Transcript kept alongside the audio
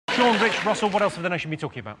Sean, Rich, Russell, what else have the nation been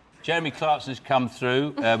talking about? Jeremy Clarkson's come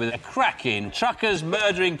through with a cracking truckers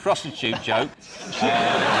murdering prostitute joke. He's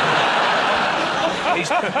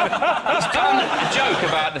done a joke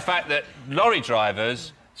about the fact that lorry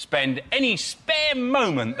drivers spend any spare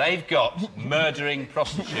moment they've got murdering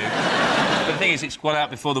prostitutes. But the thing is, it's gone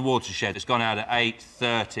out before the watershed. It's gone out at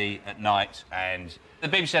 8:30 at night, and the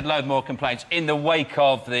BBC had loads more complaints in the wake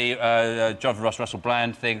of the Jonathan Russell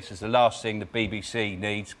Bland thing. This is the last thing the BBC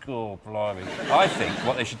needs. God, blimey. I think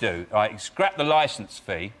what they should do, right, scrap the licence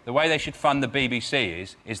fee. The way they should fund the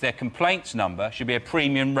BBC is their complaints number should be a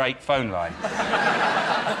premium rate phone line.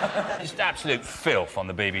 It's absolute filth on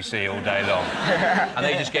the BBC all day long. And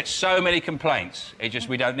they just get so many complaints,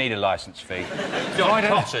 we don't need a licence fee. John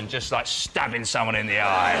Cotton just, like, stabbing someone in the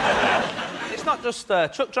eye. It's not just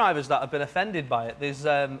truck drivers that have been offended by it. There's,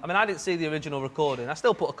 I mean, I didn't see the original recording. I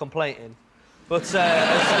still put a complaint in. But... it's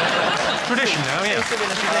tradition now, yeah.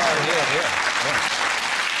 Yeah.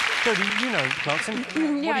 Jodie, you know Clarkson.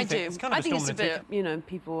 Yeah, I do. It's kind of I think it's a bit, you know,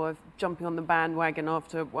 people are jumping on the bandwagon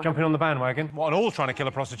after... Jumping on the bandwagon? What, and all trying to kill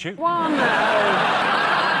a prostitute? Well, no.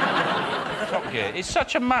 Top Gear. It's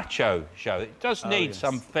such a macho show. It does need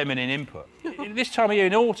some feminine input. This time of year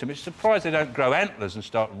in autumn, it's surprised they don't grow antlers and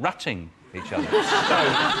start rutting each other. It's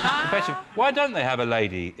so competitive. Why don't they have a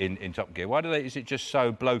lady in Top Gear? Why do they? Is it just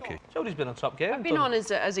so blokey? Jodie's been on Top Gear. I've been on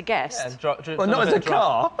as a guest. Yeah, well, not as a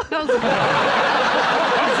car. Not as a car.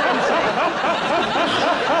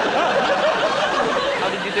 How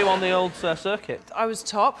did you do on the old circuit? I was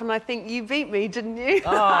top, and I think you beat me, didn't you?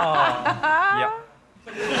 Oh. Yep.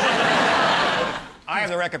 I have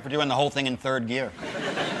the record for doing the whole thing in third gear.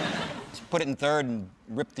 Just put it in third and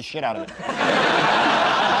rip the shit out of it.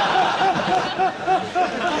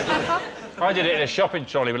 I did it in a shopping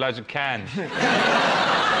trolley with loads of cans. It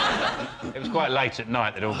was quite late at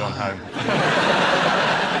night. They'd all gone home.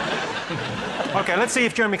 OK, let's see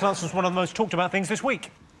if Jeremy Clarkson's one of the most talked about things this week.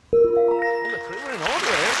 We're in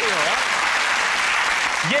order,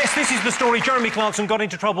 Yes, this is the story. Jeremy Clarkson got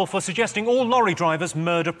into trouble for suggesting all lorry drivers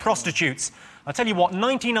murder prostitutes. I tell you what,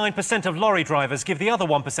 99% of lorry drivers give the other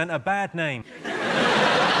 1% a bad name.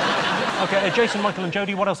 OK, Jason, Michael and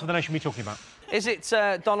Jodie, what else have the nation been talking about? Is it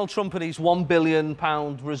Donald Trump and his £1 billion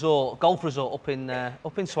golf resort up in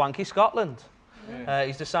swanky Scotland? Yeah.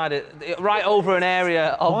 He's decided right over an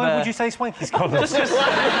area of... Why would you say swanky Scotland? just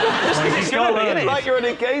swanky Scotland, it's like you're in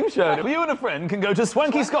a game show. You and a friend can go to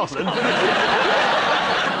swanky Scotland.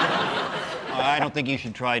 I don't think you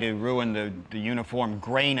should try to ruin the uniform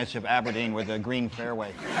greyness of Aberdeen with a green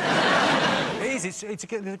fairway. It is. It's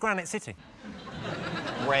a granite city.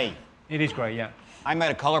 Grey. It is grey, yeah. I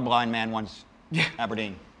met a colourblind man once,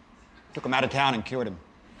 Aberdeen. Took him out of town and cured him.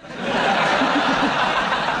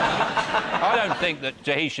 I don't think that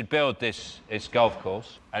he should build this golf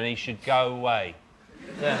course, and he should go away.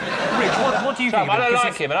 Yeah. Rich, what do you think? I don't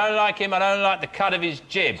like him. I don't like him. I don't like the cut of his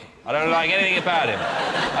jib. I don't like anything about him.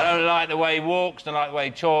 I don't like the way he walks. I don't like the way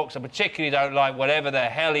he talks. I particularly don't like whatever the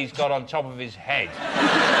hell he's got on top of his head.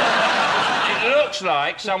 It looks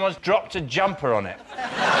like someone's dropped a jumper on it.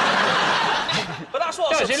 But that's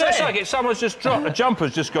what it looks like someone's just dropped a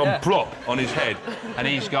jumper's just gone plop on his head, and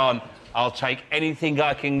he's gone, I'll take anything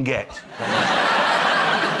I can get.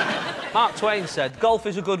 Mark Twain said, golf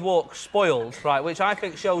is a good walk spoiled, right, which I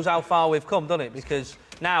think shows how far we've come, doesn't it? Because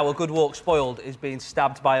now a good walk spoiled is being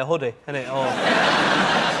stabbed by a hoodie, isn't it? Oh.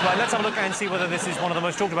 Right, let's have a look and see whether this is one of the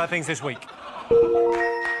most talked about things this week.